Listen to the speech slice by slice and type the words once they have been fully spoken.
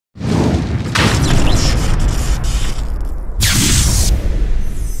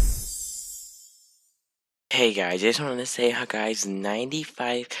Hey guys, I just wanted to say how guys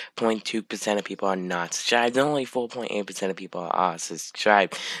 95.2% of people are not subscribed, and only 4.8% of people are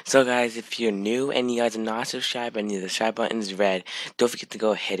subscribed. So guys, if you're new and you guys are not subscribed and the subscribe button is red, don't forget to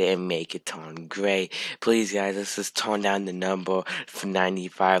go ahead and make it turn gray. Please guys, let's just tone down the number from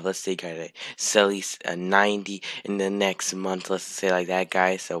 95. Let's say guys, at least 90 in the next month. Let's say like that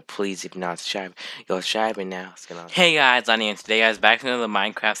guys. So please, if you're not subscribed, go subscribe and now let's get on. Hey guys, Lonnie, and today guys, back to another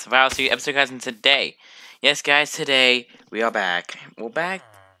Minecraft Survival Series episode guys, and today yes, guys, today we are back. We're back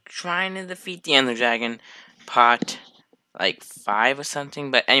trying to defeat the Ender Dragon, part like 5 or something.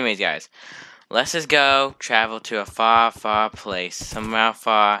 But anyways, guys, let's just go travel to a far, far place, somewhere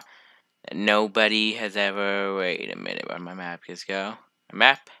far that nobody has ever. Wait a minute, where my map just go? A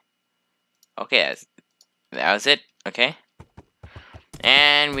map? Okay, that was it. Okay,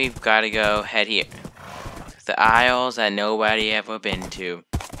 and we've got to go head here. The Isles that nobody ever been to.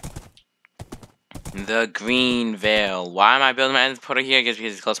 The Green Veil. Why am I building my ender portal here? I guess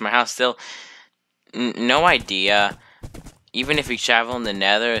because it's close to my house still. No idea. Even if we travel in the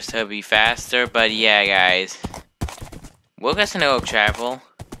nether, it'll still be faster. But yeah, guys. We're just gonna go travel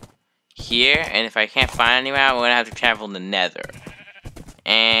here. And if I can't find anyone, we're gonna have to travel in the nether.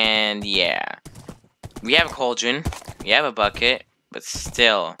 And yeah. We have a cauldron. We have a bucket. But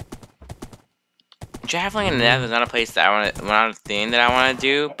still. Traveling in the nether is not a place that not a thing that I want to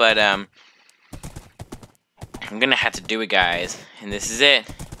do. But, I'm gonna have to do it, guys. And this is it.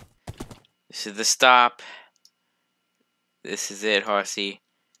 This is the stop. This is it, horsey.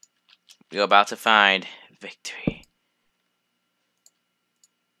 We're about to find victory.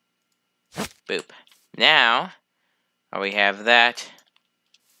 Boop. Now, we have that.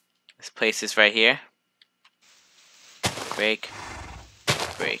 Let's place this right here. Break.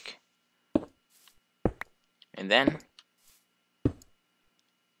 Break. And then.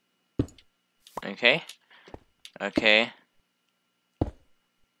 Okay. Okay.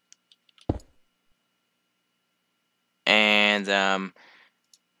 And,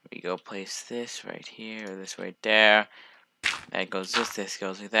 we go place this right here, or this right there. That goes this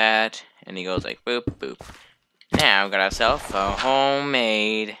goes like that. And he goes like boop, boop. Now, we got ourselves a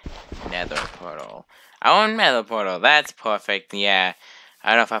homemade nether portal. Our own nether portal, that's perfect, yeah. I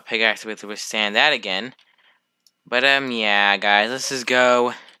don't know if our pickaxe will withstand that again. But, yeah, guys, let's just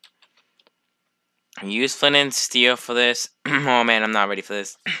go. Use flint and steel for this. Oh man, I'm not ready for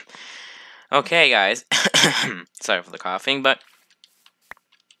this. Okay, guys. Sorry for the coughing, but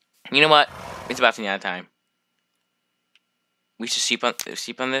you know what? It's about to be out of time. We should sleep on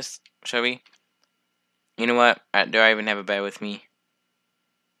this, shall we? You know what? Do I even have a bed with me?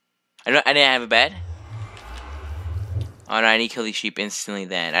 I didn't have a bed. Oh no, I need to kill these sheep instantly.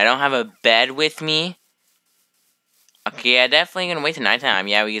 Then I don't have a bed with me. Okay, yeah, definitely gonna wait till nighttime.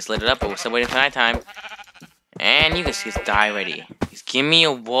 Yeah, we just lit it up, but we're still waiting for nighttime. And you guys just die already. Just give me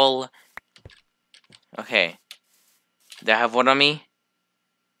a wool. Okay. Do I have wood on me?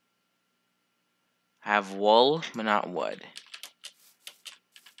 I have wool, but not wood.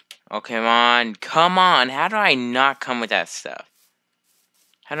 Oh, come on. Come on. How do I not come with that stuff?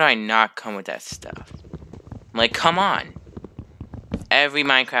 How do I not come with that stuff? Like, come on. Every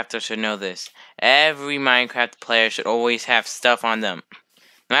Minecrafter should know this. Every Minecraft player should always have stuff on them.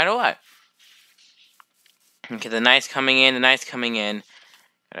 No matter what. Okay, the night's coming in. The night's coming in.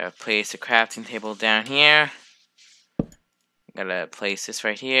 Gotta place the crafting table down here. Gotta place this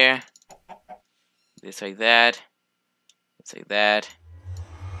right here. This like that. This like that.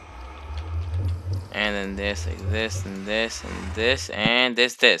 And then this like this and this and this and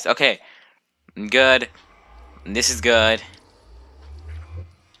this. Okay. Good. This is good.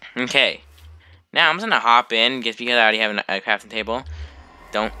 Okay. Now I'm just gonna hop in just because I already have a crafting table.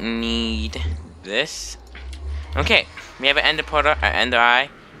 Don't need this. Okay. We have an ender portal, ender eye.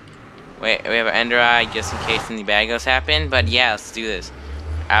 Wait, we have an ender eye just in case any bad goes happen. But yeah, let's do this.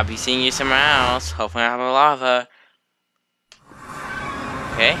 I'll be seeing you somewhere else. Hopefully I have a lava.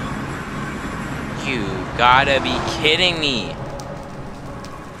 Okay. You gotta be kidding me.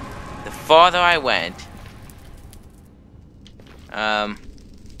 The farther I went.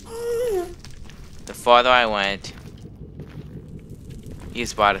 The farther I went. He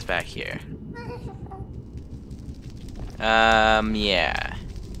spotted us back here. Yeah.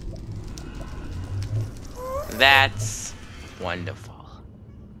 That's wonderful.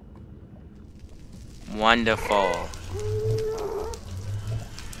 Wonderful.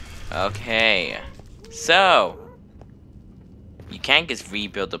 Okay. So, you can't just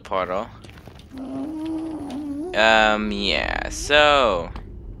rebuild the portal. Yeah. So,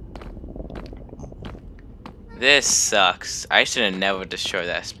 this sucks. I should have never destroyed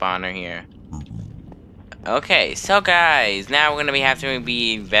that spawner here. Okay, so guys, now we're gonna have to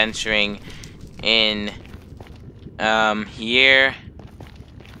be venturing in here.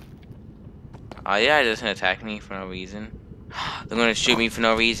 Oh yeah, they're just gonna attack me for no reason. They're gonna shoot me for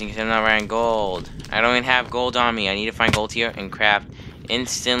no reason because I'm not wearing gold. I don't even have gold on me. I need to find gold here and craft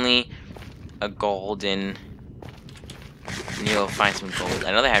instantly a golden. And you'll find some gold.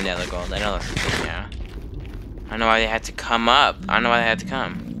 I know they have nether gold. I know that's good now. I don't know why they had to come up. I don't know why they had to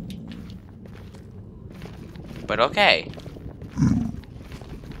come. But okay.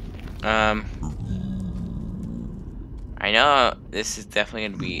 I know this is definitely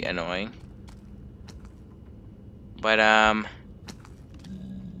gonna be annoying. But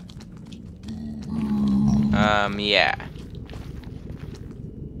yeah.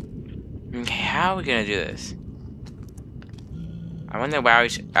 Okay, how are we gonna do this? I wonder why we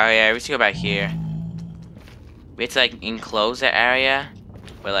should. Oh yeah, we should go back here. We have to like enclose that area.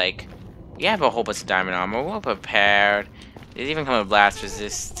 But like, we have a whole bunch of diamond armor. We're prepared. There's even come with blast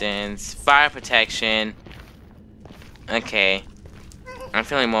resistance, fire protection. Okay, I'm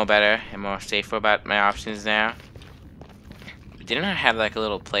feeling more better and more safer about my options now. Didn't I have like a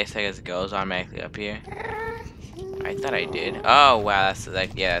little place that just goes automatically up here? I thought I did. Oh wow, that's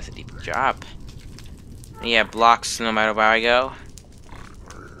like, yeah, that's a deep drop. Yeah, blocks no matter where I go.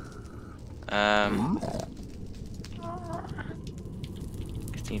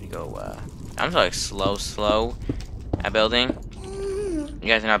 Just need to go. I'm like slow at building. You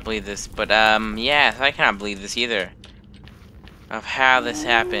guys cannot believe this, but yeah, I cannot believe this either. Of how this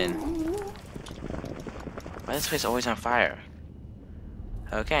happened. Why is this place always on fire?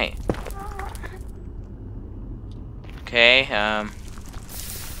 Okay. Okay,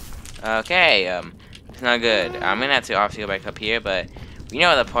 it's not good. I'm gonna have to obviously go back up here, but we know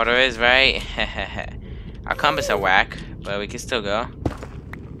where the portal is, right? Our compass are whack, but we can still go.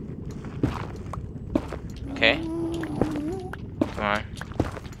 Okay. Come on.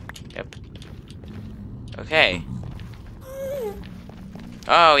 Yep. Okay.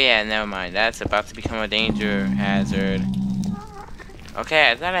 Oh yeah, never mind. That's about to become a danger hazard.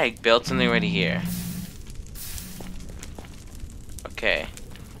 Okay, I thought I built something already here. Okay.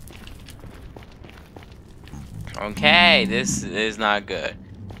 Okay, this is not good.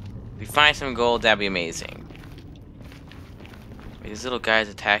 If we find some gold, that'd be amazing. Wait, these little guys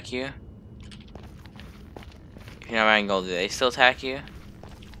attack you? If you're not wearing gold, do they still attack you?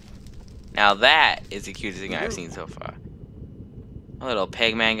 Now that is the cutest thing I've seen so far. A little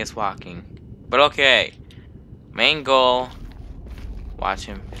peg man gets walking. But okay. Main goal. Watch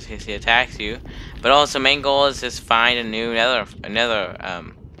him. He attacks you. But also main goal is just find a new another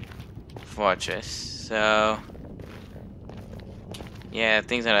fortress. So yeah,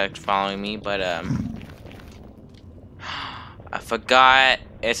 things are like following me, but I forgot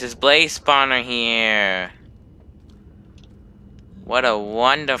it's this blaze spawner here. What a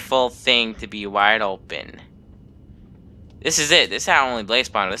wonderful thing to be wide open. This is it. This is our only blaze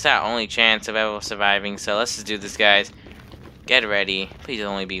spawner. This is our only chance of ever surviving. So let's just do this, guys. Get ready. Please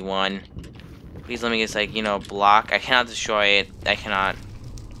only be one. Please let me just, like, you know, block. I cannot destroy it. I cannot.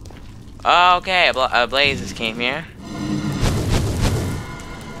 Oh, okay, a blaze just came here.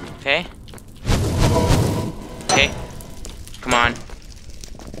 Okay. Okay. Come on.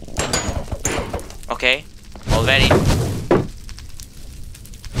 Okay. Already.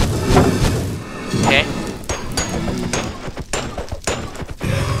 Okay.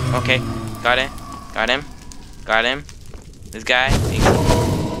 Okay. Got it. Got him. Got him. This guy.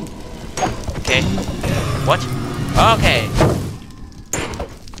 Okay. What? Okay.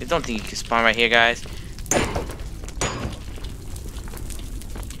 I don't think you can spawn right here, guys.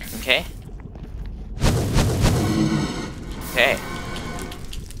 Okay. Okay.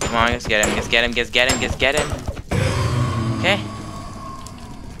 Come on, let's get him. Let's get him. Let's get him. Let's get him. Okay.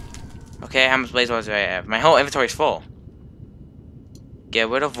 Okay, how much blaze balls do I have? My whole inventory is full. Get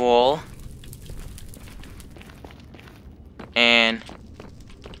rid of wool. And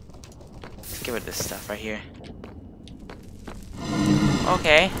let's get rid of this stuff right here.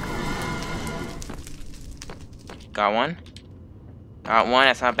 Okay. Got one. Got one,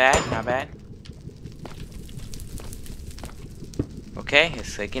 that's not bad, not bad. Okay,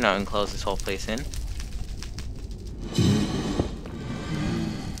 it's like, you know, enclose this whole place in.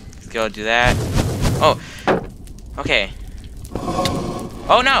 Let's go do that. Oh! Okay.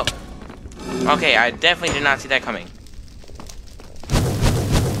 Oh no! Okay, I definitely did not see that coming.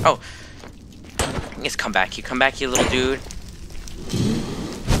 Oh! Just come back, you little dude.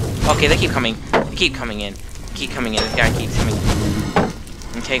 Okay, they keep coming. They keep coming in. Keep coming in. This guy keeps coming in.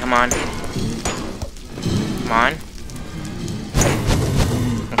 Okay, come on. Come on.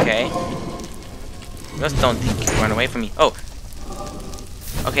 Okay. Just don't think you can run away from me. Oh.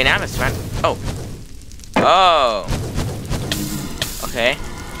 Okay, now I'm just run. Oh. Oh. Okay.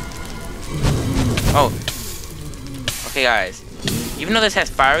 Oh. Okay, guys. Even though this has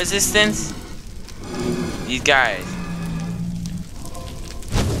fire resistance, these guys.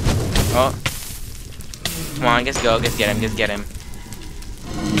 Oh. Come on, let's go. Let's get him. Let's get him.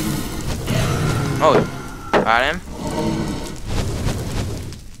 Oh. Got him.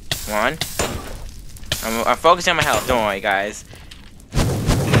 Come on. I'm focusing on my health. Don't worry, guys.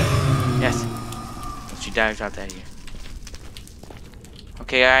 Yes. Don't you die, drop that here.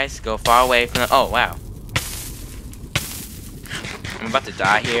 Okay, guys. Go far away from the... Oh, wow. I'm about to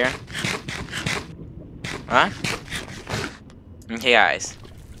die here. Huh? Okay, guys.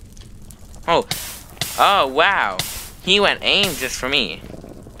 Oh. Oh, wow. He went aim just for me.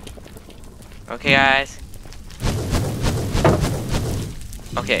 Okay, guys.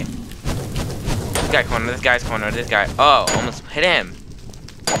 Okay. This guy corner, this guy's corner, this guy. Oh, almost hit him.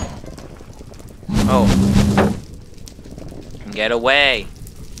 Oh. Get away.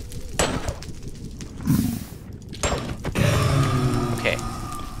 Okay.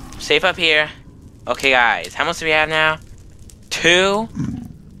 Safe up here. Okay, guys. How much do we have now? 2?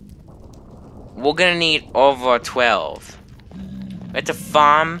 We're gonna need over 12. We have to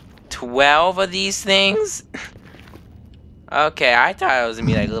farm 12 of these things? Okay, I thought it was gonna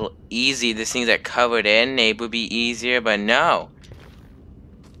be like a little easy. These things that covered in, it would be easier, but no.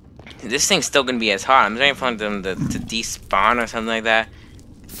 This thing's still gonna be as hard. I'm waiting for them to despawn or something like that.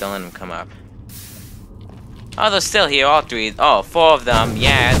 Don't let them come up. Oh, they're still here, all 3. Oh, 4 of them.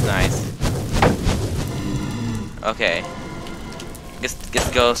 Yeah, that's nice. Okay. Let's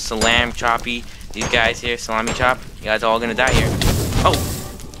go salam choppy. These guys here, salami chop. You guys are all gonna die here. Oh!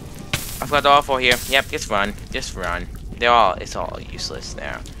 I forgot all 4 here. Yep, just run. Just run. It's all useless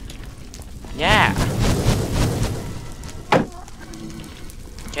now. Yeah!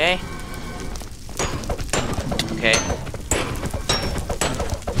 Okay. Okay.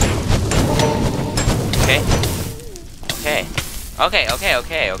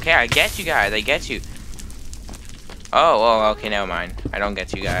 Okay. Okay, I get you guys, I get you. Oh, okay, never mind. I don't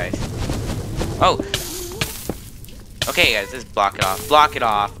get you guys. Oh! Okay, guys, just block it off. Block it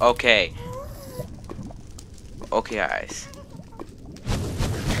off. Okay. Okay, guys.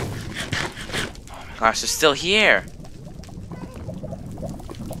 Oh my gosh, they're still here.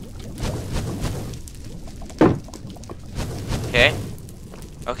 Okay.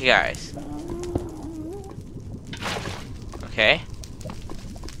 Okay, guys. Okay.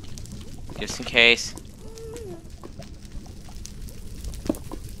 Just in case.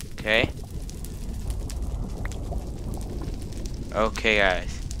 Okay. Okay,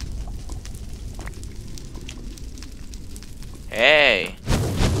 guys. Hey.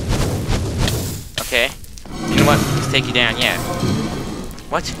 Okay. You know what? Let's take you down, yeah.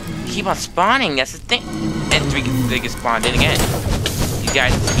 What? You keep on spawning, that's the thing. And 3 get spawned in again. These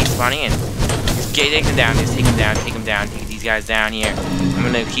guys keep spawning in. Just take them down, just take them down, take them down, take these guys down here. I'm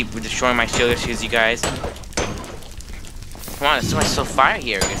gonna keep destroying my shield issues, you guys. Come on, there's so much fire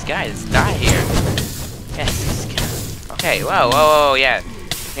here. This guy, let's die here. Yes. Okay, whoa, yeah.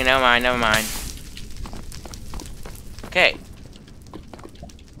 Okay, never mind. Okay.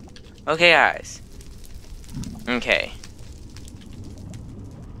 Okay, guys. Okay.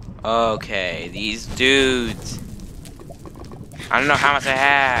 Okay, these dudes. I don't know how much I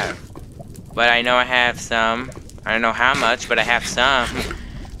have, but I know I have some. I don't know how much, but I have some.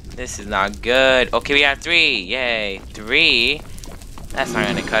 This is not good. Okay, we got 3. Yay, 3. That's not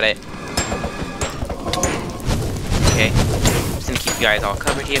gonna cut it. Okay, I'm just gonna keep you guys all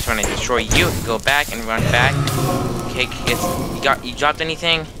covered here, so I'm gonna destroy you. Go back and run back. Okay, you dropped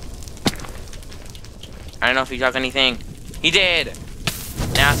anything? I don't know if he dropped anything. He did!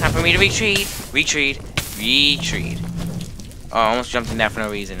 Now it's time for me to retreat. Retreat. Oh, I almost jumped in that for no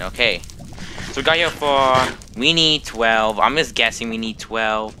reason. Okay. So we got here for... We need 12. I'm just guessing we need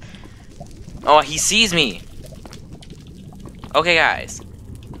 12. Oh, he sees me. Okay, guys.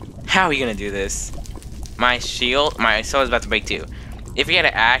 How are we gonna do this? My sword is about to break too. If we had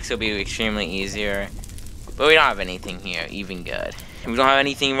an axe, it would be extremely easier. But we don't have anything here, even good. We don't have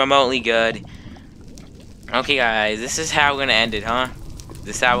anything remotely good. Okay, guys, this is how we're gonna end it, huh?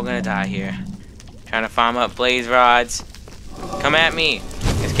 This is how we're gonna die here. Trying to farm up blaze rods. Come at me.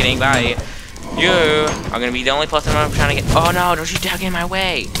 Just kidding, bye. You are gonna be the only person I'm trying to get. Oh no, don't you dare get in my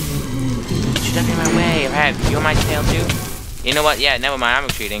way. Don't you dare get in my way. I have you on my tail too. You know what? Yeah, never mind. I'm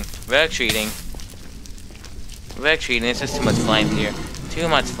retreating. We're retreating. There's just too much flames here. Too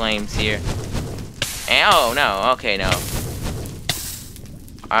much flames here. And, oh no. Okay, no.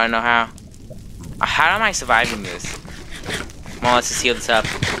 I don't know how. How am I surviving this? Come on, let's just heal this up.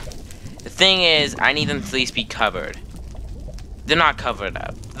 The thing is, I need them to at least be covered. They're not covered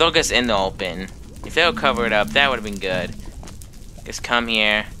up. They'll just in the open. If they were covered up, that would have been good. Just come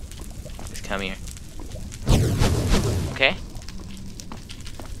here. Just come here. Okay.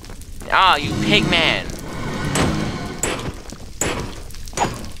 Ah, you pig man.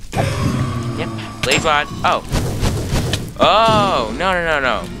 Yep. Blaze rod. Oh. Oh, no, no, no,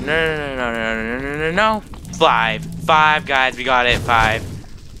 no. No, no, no, no, no, no, no, no. 5. 5, guys. We got it.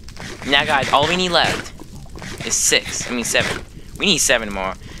 5. Now, guys, all we need left is 6. I mean, 7. We need 7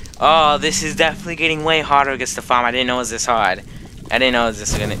 more. Oh, this is definitely getting way harder against the farm. I didn't know it was this hard. I didn't know it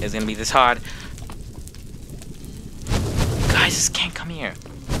was gonna be this hard. Guys, this can't come here.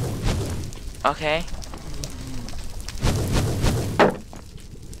 Okay.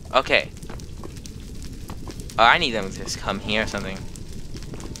 Okay. Oh, I need them to just come here or something.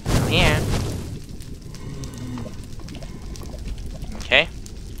 Come here. Okay.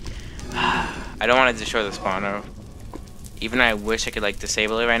 I don't want to destroy the spawner. Even though I wish I could, like,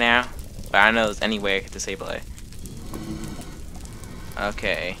 disable it right now. But I don't know there's any way I could disable it.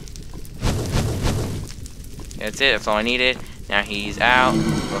 Okay. That's it. That's all I needed. Now he's out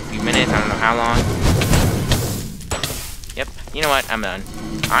for a few minutes. I don't know how long. Yep. You know what? I'm done.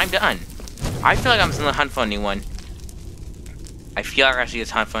 I'm done. I feel like I'm still in the hunt for a new one. I feel like I should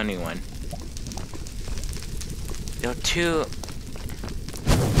just hunt for a new one. There are 2.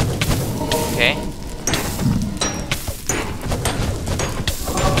 Okay.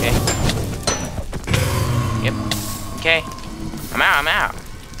 Okay. Yep. Okay. I'm out.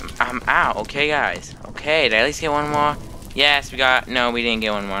 I'm out. Okay, guys. Okay, did I at least get one more? Yes, we got... No, we didn't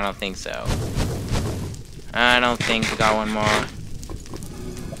get one more. I don't think so. I don't think we got one more.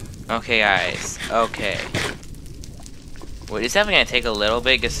 Okay, guys. Okay. Well, it's definitely gonna take a little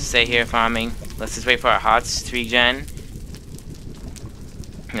bit just to stay here farming. Let's just wait for our hearts to regen.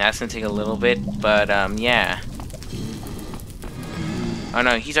 That's gonna take a little bit, but, yeah. Oh,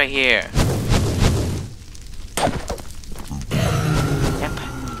 no, he's right here. Yep.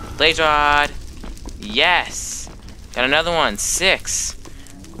 Blaze rod. Yes. Got another one. 6.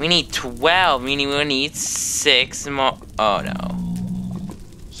 We need 12. Meaning we need 6 more. Oh, no.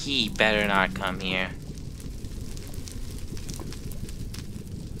 He better not come here.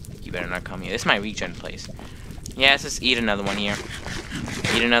 He better not come here. This is my regen place. Yeah, let's just eat another one here.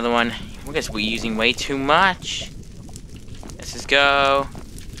 Eat another one. We're using way too much. Let's just go.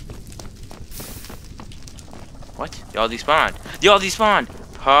 What? They all despawned. They all despawned.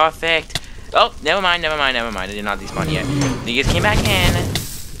 Perfect. Oh, never mind. They did not despawn yet. They just came back in.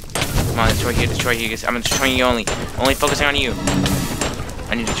 Come on, destroy here. I'm destroying you only. Only focusing on you.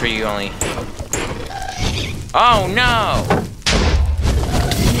 I need to destroy you only. Oh, no.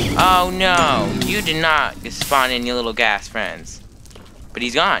 Oh, no. You did not spawn in your little gas friends. But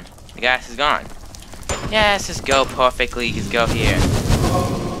he's gone. The gas is gone. Yes, just go perfectly. Just go here.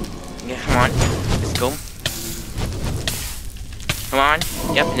 Yeah, come on. Let's go. Come on.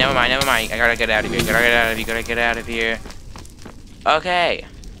 Yep, never mind. I gotta get out of here. Gotta get out of here. Okay.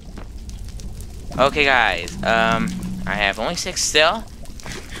 Okay, guys. I have only 6 still.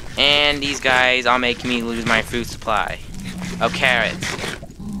 And these guys are making me lose my food supply of carrots.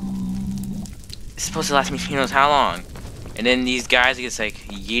 It's supposed to last me who knows how long. And then these guys are just like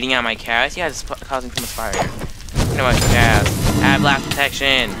yeeting out my carrots. Yeah, it's causing too much fire here. You know what? Yeah, I have blast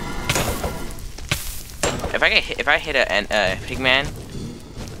protection. If I hit a pigman,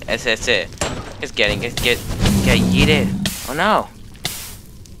 that's it. Just get yeeted. Oh no!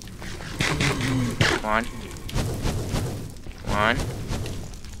 Come on.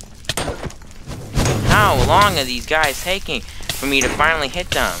 How long are these guys taking for me to finally hit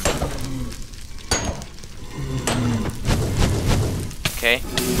them? Okay.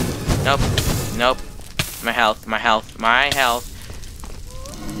 Nope. My health.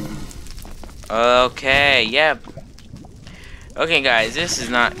 Okay, yep. Okay, guys, this is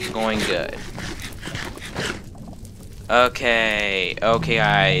not going good. Okay,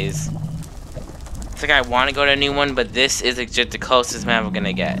 guys. It's like I want to go to a new one, but this is just the closest map we're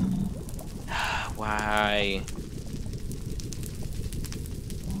gonna get. Why?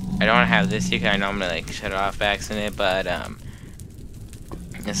 I don't want to have this here, because I know I'm gonna like shut it off by accident, but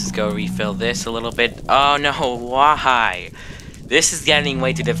let's just go refill this a little bit. Oh no, why? This is getting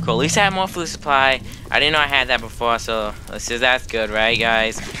way too difficult. At least I have more food supply. I didn't know I had that before, so that's good, right,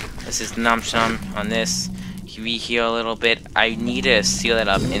 guys? Let's just numb some on this. Reheal a little bit. I need to seal it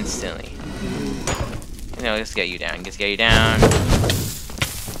up instantly. You know, let's get you down.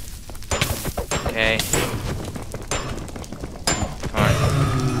 Okay. Come on.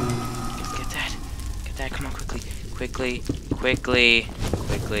 Let's get that. Quickly, quickly,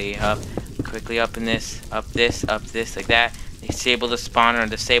 quickly up, in this, up this, like that. Disable the spawner,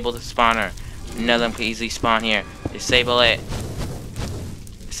 disable the spawner. None of them can easily spawn here. Disable it.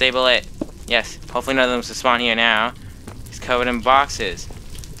 Disable it. Yes, hopefully none of them will spawn here now. It's covered in boxes.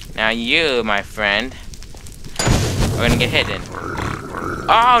 Now you, my friend, are gonna get hidden.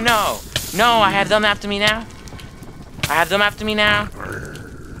 Oh no! No, I have them after me now. I have them after me now.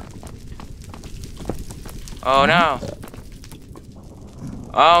 Oh no.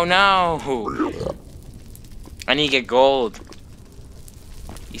 Oh no. I need to get gold.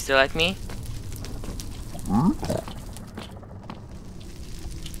 You still like me?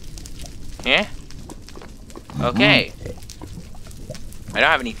 Yeah? Okay. I don't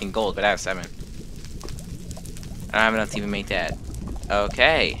have anything gold, but I have 7. I don't have enough to even make that.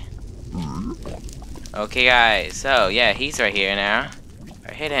 Okay. Okay, guys. So, yeah, he's right here now.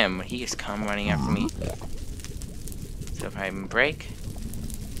 If I hit him, he just come running after me. So if I even break.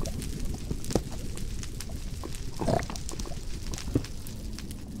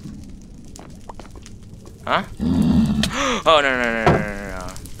 Huh? Oh, no, no, no, no, no, no.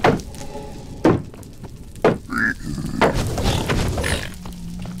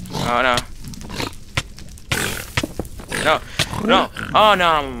 Oh, no. No. No. Oh,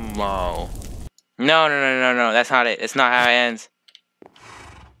 no. No. No, no, no, no, no. That's not it. It's not how it ends.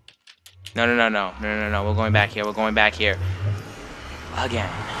 No, no, no, no. No, no, no. We're going back here. We're going back here. Again.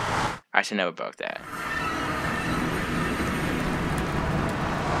 I should never broke that.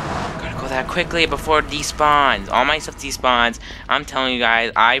 Gotta go that quickly before it despawns. All my stuff despawns. I'm telling you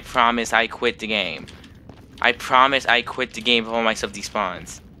guys, I promise I quit the game. I promise I quit the game before my stuff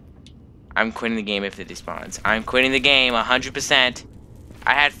despawns. I'm quitting the game if it despawns. I'm quitting the game 100%.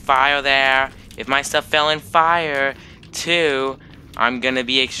 I had fire there. If my stuff fell in fire, too, I'm gonna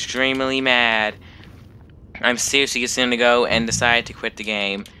be extremely mad. I'm seriously just gonna go and decide to quit the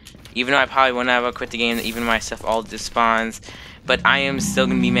game. Even though I probably won't ever quit the game, even my stuff all despawns. But I am still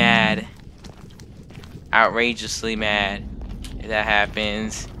gonna be mad. Outrageously mad. If that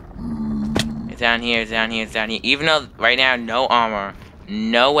happens. It's down here, it's down here, it's down here. Even though right now, no armor,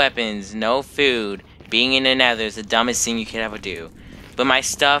 no weapons, no food. Being in the nether is the dumbest thing you could ever do. But my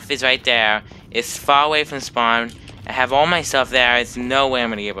stuff is right there. It's far away from spawn. I have all my stuff there. It's no way I'm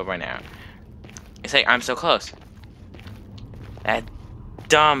gonna give up right now. It's like I'm so close. That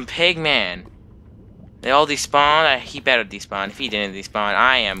dumb pig man. They all despawn. He better despawn. If he didn't despawn,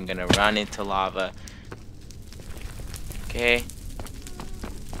 I am gonna run into lava. Okay.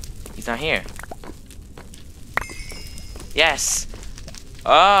 He's not here. Yes.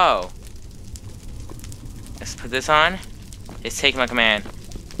 Oh. Let's put this on. Let's take my command.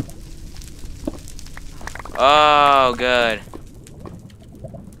 Oh, good.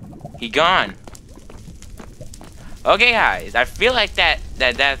 He gone. Okay, guys. I feel like that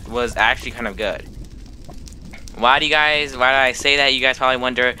was actually kind of good. Why did I say that? You guys probably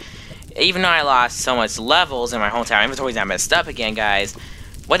wonder. Even though I lost so much levels and my whole entire inventory's not messed up again, guys,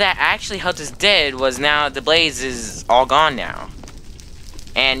 what that actually helped us did was now the blaze is all gone now.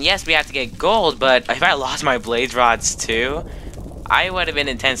 And yes, we have to get gold, but if I lost my blaze rods too, I would have been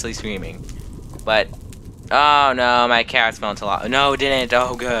intensely screaming. But, oh no, my carrots fell into lava. No, it didn't.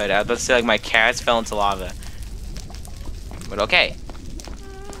 Oh, good. I was about to say, like, my carrots fell into lava. But okay.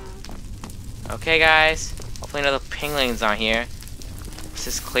 Okay, guys. Hopefully another penguin's on here. Let's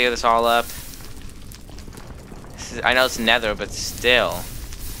just clear this all up. I know it's nether, but still.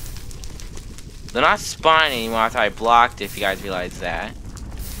 They're not spawning anymore after I blocked it, if you guys realize that.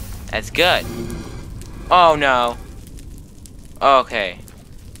 That's good. Oh, no. Okay.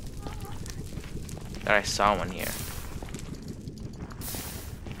 Thought I saw one here.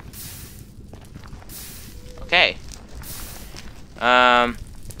 Okay. I'm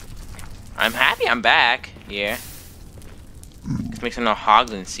happy I'm back here. Just make sure no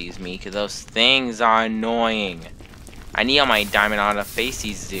hoglin sees me, because those things are annoying. I need all my diamond armor to face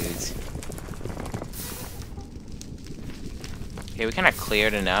these dudes. Okay, we kind of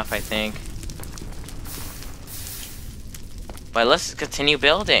cleared enough, I think. But let's continue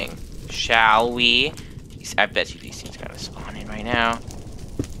building, shall we? I bet you these things are gonna spawn in right now.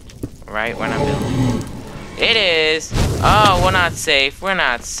 Right when I'm building. It is! Oh, we're not safe. We're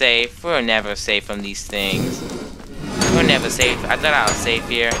not safe. We're never safe from these things. We're never safe. I thought I was safe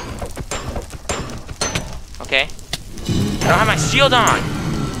here. Okay. I don't have my shield on!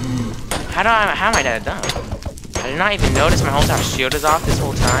 How am I that dumb? I did not even notice my whole time shield is off this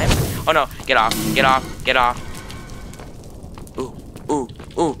whole time. Oh no, get off, get off, get off. Ooh, ooh,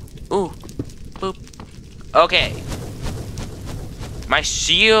 ooh, ooh. Boop. Okay. My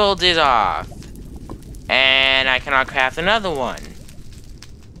shield is off. And I cannot craft another one.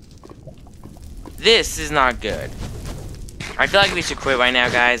 This is not good. I feel like we should quit right now,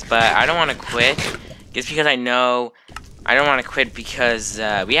 guys, but I don't want to quit. Just because I know I don't want to quit because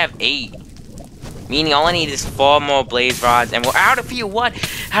we have 8. Meaning all I need is 4 more blaze rods and we're out of here. What?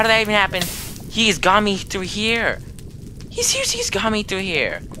 How did that even happen? He's got me through here. He's got me through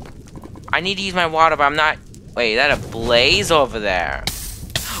here. I need to use my water, but I'm not. Wait, is that a blaze over there?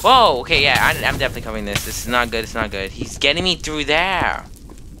 Whoa, okay, yeah, I'm definitely covering this. This is not good, it's not good. He's getting me through there.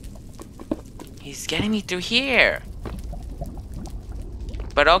 He's getting me through here.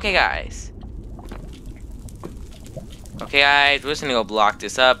 But okay, guys. Okay, guys, we're just gonna go block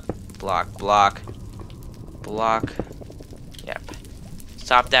this up. Block, block, block. Yep.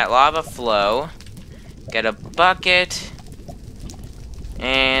 Stop that lava flow. Get a bucket.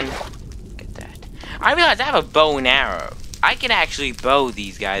 And get that. I realized I have a bow and arrow. I can actually bow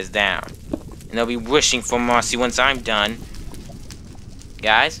these guys down. And they'll be wishing for mercy once I'm done.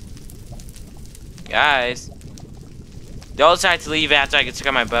 Guys? Guys? Don't decide to leave after I can check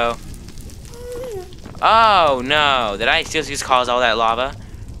out my bow. Oh no! Did I seriously just cause all that lava?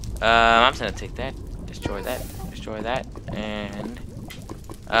 I'm just gonna take that, destroy that, and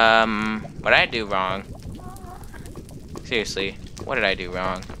what did I do wrong? Seriously, what did I do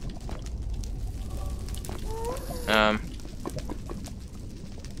wrong? I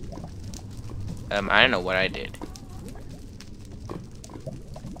don't know what I did.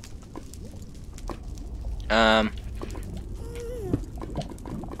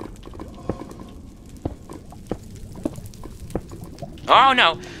 Oh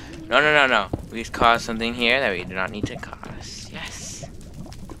no! No. We've caused something here that we do not need to cause. Yes. Is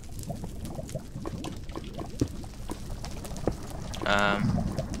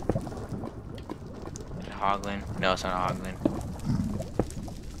it Hoglin? No, it's not Hoglin.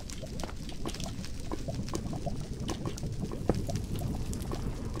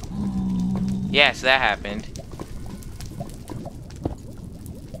 Yes, that happened.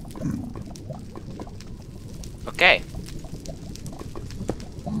 Okay.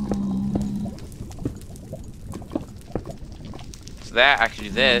 So that I could do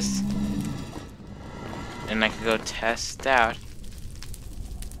this, and I could go test out.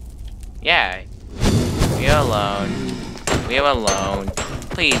 Yeah, we're alone. We're alone.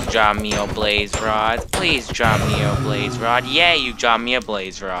 Please drop me your blaze rod. Please drop me your blaze rod. Yeah, you dropped me a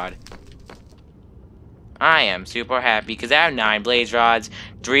blaze rod. I am super happy because I have 9 blaze rods.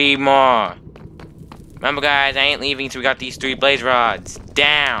 3 more. Remember, guys, I ain't leaving till we got these 3 blaze rods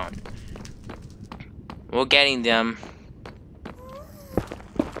down. We're getting them.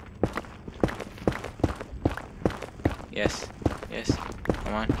 Yes.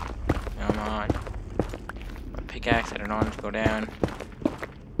 Come on. My pickaxe, I don't want it to go down.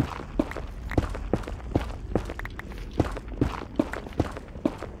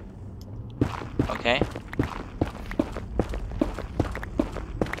 Okay.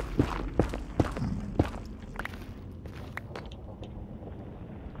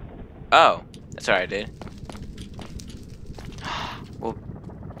 Oh, that's what I did. Well,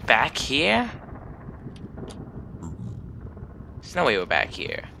 back here? There's no way we're back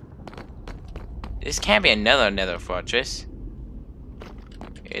here. This can't be another nether fortress.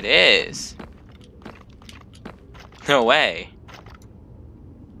 It is. No way.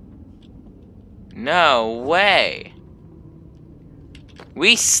 No way.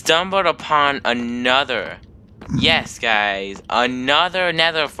 We stumbled upon another. Yes, guys. Another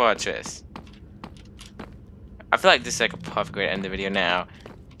nether fortress. I feel like this is like a perfect way to end the video now.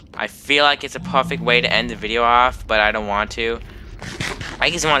 I feel like it's a perfect way to end the video off, but I don't want to. I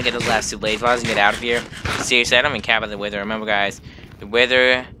just want to get the last 2 blaze rods and get out of here. Seriously, I don't even care about the wither. Remember, guys, the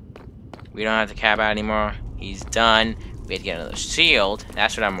wither, we don't have to care about anymore. He's done. We have to get another shield.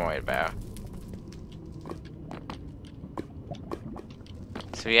 That's what I'm worried about.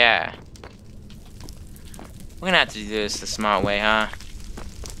 So yeah, we're gonna have to do this the smart way, huh?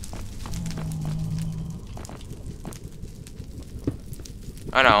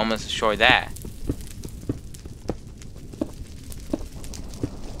 Oh no, I almost destroyed that.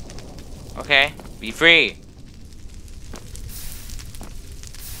 Okay, be free.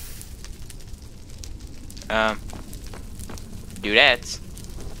 Dudettes.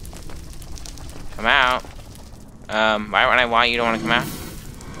 Come out. Right when I want you don't want to come out?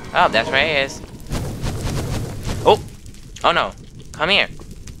 Oh, that's where he is. Oh! Oh no. Come here.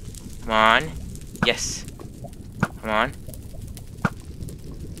 Come on. Yes. Come on.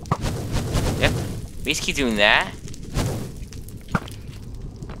 Yep. We just keep doing that.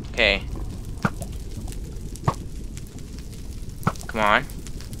 Okay. Come on.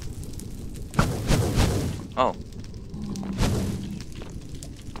 Oh.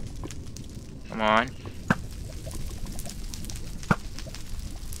 Come on.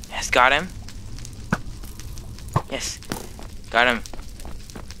 Yes, got him. Yes. Got him.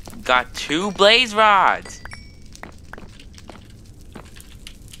 Got 2 blaze rods.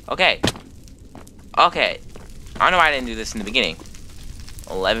 Okay. Okay. I don't know why I didn't do this in the beginning.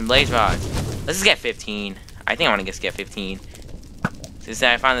 11 blaze rods. Let's just get 15. I think I want to just get 15. Since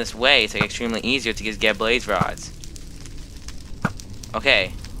I found this way, it's like extremely easier to just get blaze rods.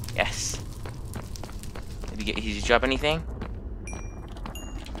 Okay. Yes. Did he drop anything?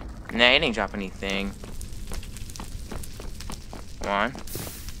 Nah, he didn't drop anything. Come on.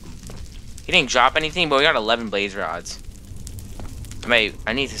 He didn't drop anything, but we got 11 blaze rods. Wait,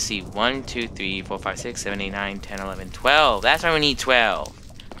 I need to see 1, 2, 3, 4, 5, 6, 7, 8, 9, 10, 11, 12. That's why we need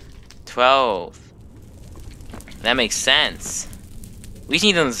 12. 12. That makes sense. We just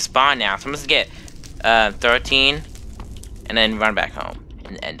need them to spawn now. So I'm just gonna get 13 and then run back home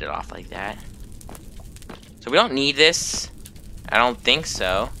and end it off like that. So we don't need this. I don't think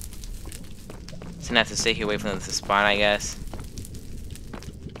so. Just gonna have to stay here, wait for them to spawn, I guess.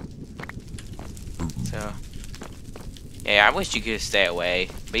 So, yeah, I wish you could stay away,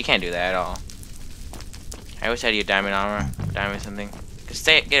 but you can't do that at all. I wish I had your diamond armor, diamond something. Just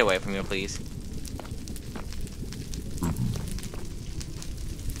get away from me, please.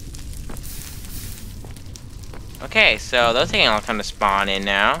 Okay, so those taking a long time to spawn in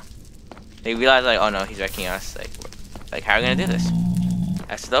now. They realize, like, oh no, he's wrecking us. Like, how are we gonna do this?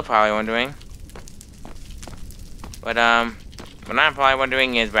 That's still probably wondering. But what I'm probably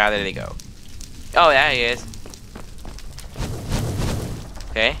wondering is where did they go? Oh, there he is.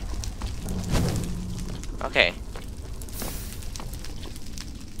 Okay. Okay.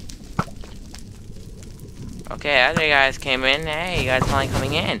 Okay, other guys came in. Hey, you guys finally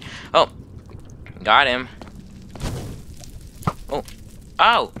coming in. Oh, got him. Oh,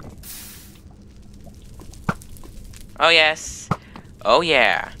 oh. Oh yes. Oh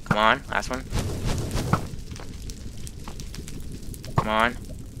yeah. Come on, last one. Come on.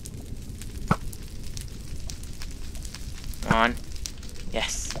 Come on.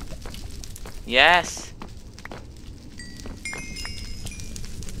 Yes. Yes.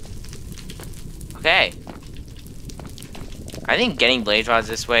 Okay. I think getting blaze rods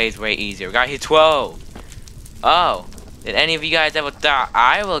this way is way easier. We got here 12. Oh. Did any of you guys ever thought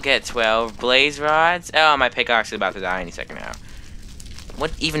I will get 12 blaze rods? Oh, my pickaxe is about to die any second now.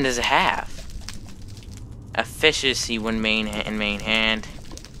 What even does it have? Efficiency one main hand.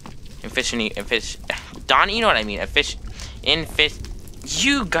 Fish. Don, you know what I mean.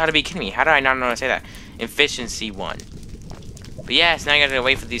 You gotta be kidding me. How do I not know how to say that? Efficiency 1. But yes, now I gotta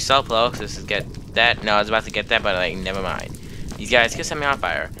wait for these soul blocks. This is get that. No, I was about to get that, but like, never mind. These guys could set me on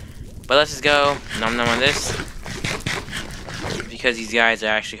fire. But let's just go nom nom on this. Because these guys are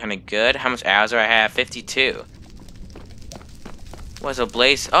actually kind of good. How much arrows do I have? 52. What's a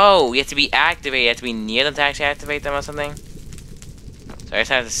blaze? Oh, you have to be activated. You have to be near them to actually activate them or something. So I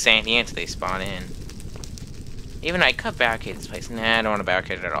just have to stand here until they spawn in. Even I could barricade this place. Nah, I don't want to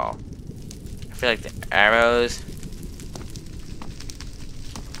barricade it at all. I feel like the arrows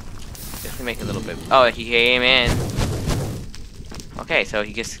definitely make it a little bit. Oh, he came in. Okay, so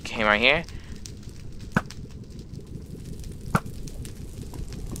he just came right here.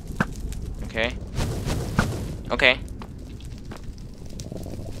 Okay. Okay.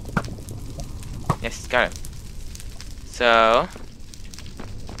 Yes, got it. So.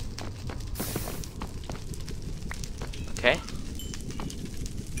 Okay.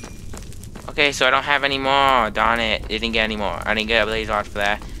 Okay, so I don't have any more. Darn it. I didn't get any more. I didn't get a blaze rod for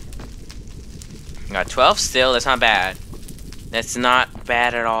that. I got 12 still. That's not bad. That's not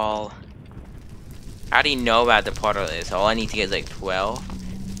bad at all. How do you know about the portal is? All I need to get is like 12.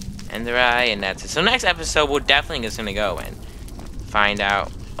 Endereye, and that's it. So next episode, we're definitely just gonna go and find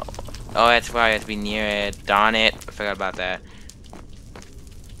out. Oh, that's why I have to be near it. Darn it. I forgot about that.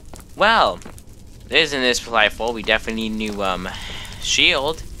 Well, isn't this delightful? We definitely need new,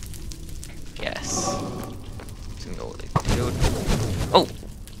 shield. Yes. Go with it, dude. Oh!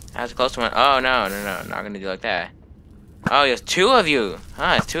 That was a close one. Oh, no. Not gonna do like that. Oh, there's 2 of you.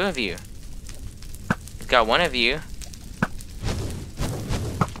 Huh, it's 2 of you. We've got 1 of you.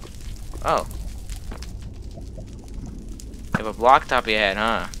 Oh. You have a block top of your head,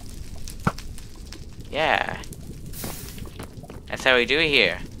 huh? Yeah. That's how we do it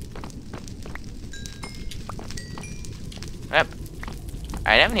here. Yep.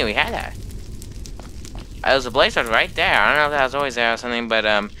 I never knew we had that. There was a blaze rod right there. I don't know if that was always there or something, but,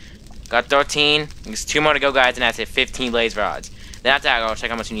 got 13. There's 2 more to go, guys, and that's it. 15 blaze rods. Then after that, I'll check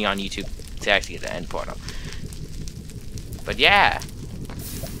how much you need on YouTube to actually get the end portal. But yeah.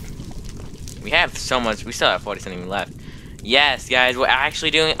 We have so much. We still have 40 something left. Yes, guys, we're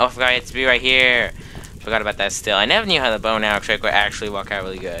actually doing. Oh, I forgot it to be right here. Forgot about that still. I never knew how the bow and arrow trick would actually work out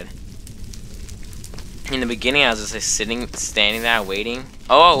really good. In the beginning, I was just like standing there, waiting.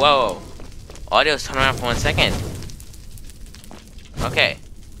 Oh, whoa. Audio's turning around for 1 second. Okay.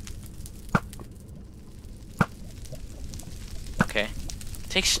 Okay.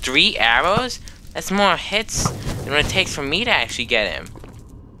 Takes 3 arrows? That's more hits than what it takes for me to actually get him.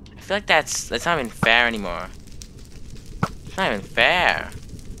 I feel like that's not even fair anymore. It's not even fair.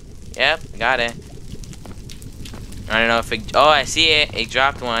 Yep, got it. I don't know if it... Oh, I see it. It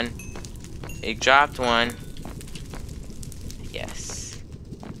dropped one. It dropped one. Yes.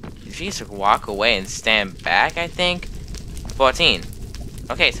 If you just walk away and stand back, I think. 14.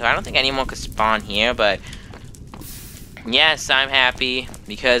 Okay, so I don't think anyone could spawn here, but... Yes, I'm happy.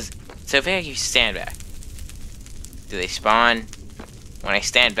 Because... So if you stand back. Do they spawn? When I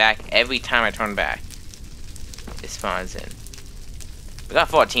stand back, every time I turn back, it spawns in. We got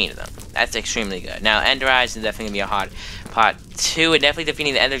 14 of them. That's extremely good. Now, Ender Eyes is definitely going to be a hard part 2. And definitely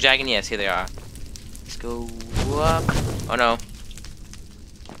defeating the Ender Dragon. Yes, here they are. Let's go up. Oh, no.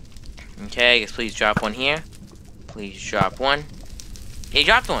 Okay, I guess please drop one here. Please drop one. He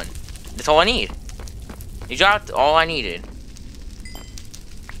dropped one. That's all I need. He dropped all I needed.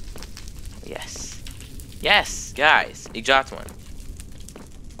 Yes. Yes, guys. He dropped one.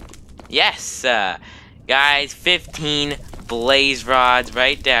 Yes, guys. 15 blaze rods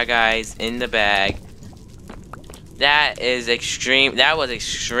right there, guys, in the bag. That is extreme. That was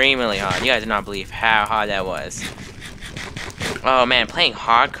extremely hard. You guys do not believe how hard that was. Oh man, playing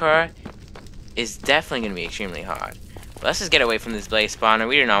hardcore is definitely gonna be extremely hard. But let's just get away from this blaze spawner.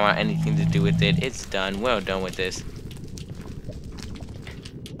 We do not want anything to do with it. It's done. We're done with this.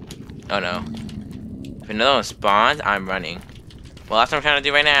 Oh no. If another one spawns, I'm running. Well, that's what I'm trying to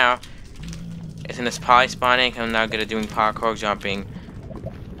do right now. It's in this poly spawning. I'm not good at doing parkour jumping.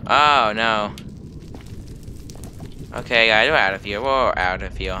 Oh no. Okay, guys, we're out of here. We're out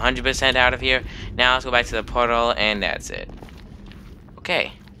of here. 100% out of here. Now let's go back to the portal, and that's it.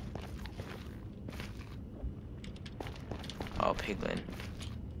 Okay. Oh, piglin.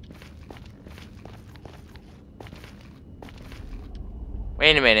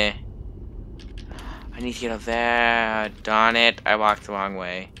 Wait a minute. I need to get up there. Darn it. I walked the wrong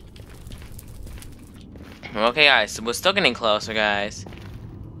way. Okay, guys. So we're still getting closer, guys.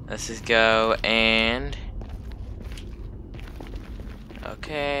 Let's just go and...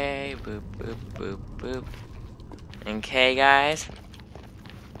 Okay. Boop, boop, boop, boop. Okay, guys.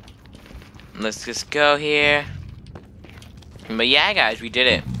 Let's just go here. But yeah, guys, we did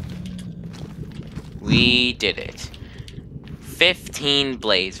it. We did it. 15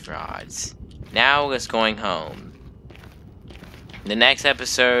 blaze rods. Now we're just going home. The next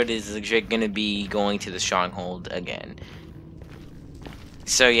episode is gonna be going to the stronghold again.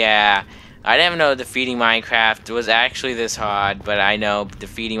 So yeah, I didn't know defeating Minecraft was actually this hard, but I know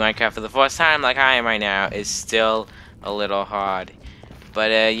defeating Minecraft for the first time, like I am right now, is still a little hard.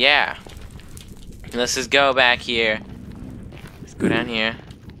 But yeah, let's just go back here. Let's go down here.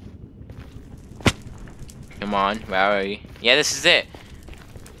 Come on, where are we? Yeah, this is it.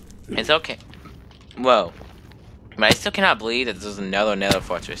 It's okay. Whoa. But I still cannot believe that there's another nether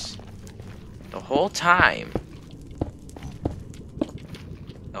fortress. The whole time.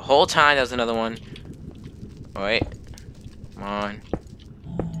 The whole time there was another one. Oh, wait. Come on.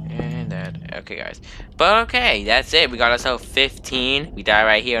 And that. Okay, guys. But okay, that's it. We got ourselves 15. We die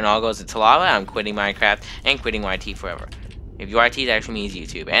right here and all goes into lava. I'm quitting Minecraft and quitting YT forever. If YT actually means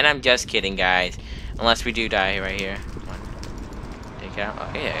YouTube. And I'm just kidding, guys. Unless we do die right here. Come on. Take it out.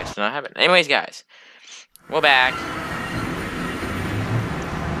 Okay, yeah, it's not happening. Anyways, guys. We're back.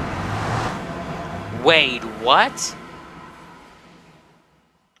 Wait, what?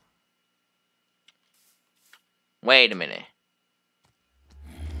 Wait a minute.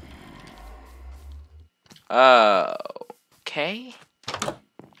 Okay.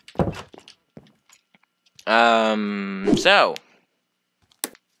 So.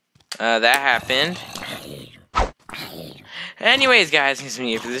 That happened. Anyways, guys, thanks for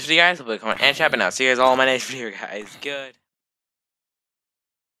this video, guys. Hope you comment and chat, and I'll see you guys all in my next video, guys. Good.